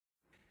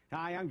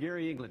Hi, I'm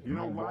Gary England. You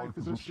know, life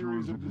is a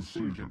series of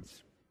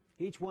decisions.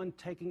 Each one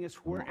taking us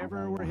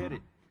wherever we're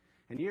headed.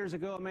 And years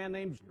ago, a man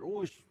named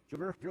George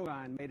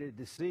Jogan made a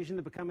decision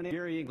to become an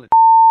Gary England.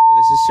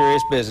 This is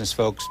serious business,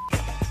 folks.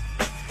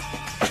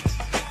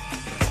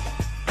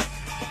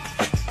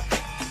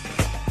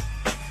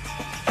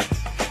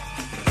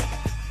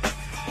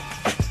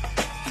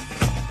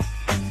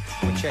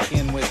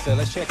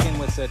 Let's check in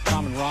with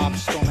Tom and Rob,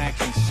 Storm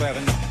Action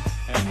 7.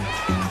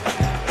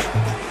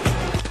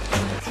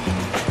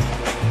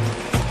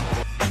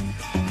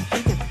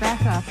 She gets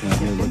back up and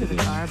gets into the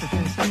car, but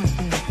then someone's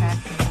being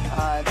attacked.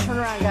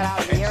 Turnaround got out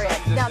of the area.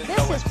 Now,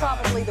 this is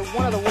probably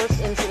one of the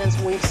worst incidents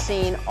we've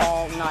seen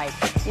all night.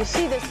 You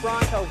see this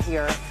Bronco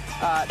here.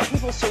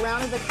 People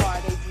surrounded the car.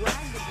 They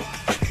dragged the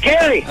Bronco.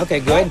 Gary! Okay,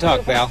 go ahead and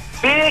talk, pal.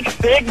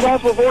 Big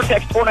multiple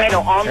vortex tornado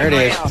on the ground.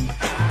 There it is.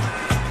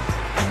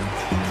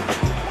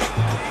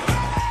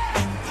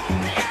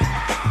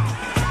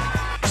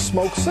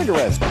 Smoke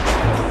cigarettes.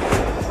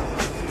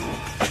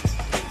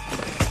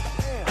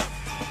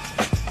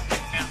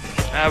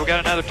 We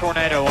got another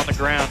tornado on the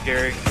ground,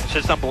 Gary. It's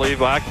just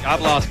unbelievable.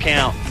 I've lost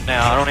count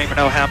now. I don't even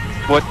know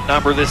what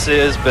number this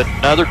is, but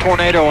another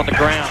tornado on the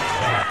ground.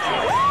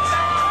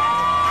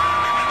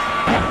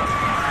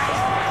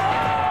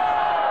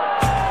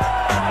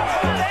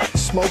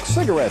 Smoke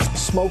cigarettes.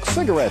 Smoke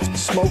cigarettes.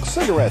 Smoke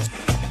cigarettes.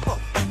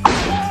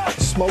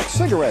 Smoke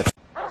cigarettes.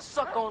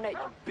 Suck on that,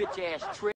 you bitch-ass trick.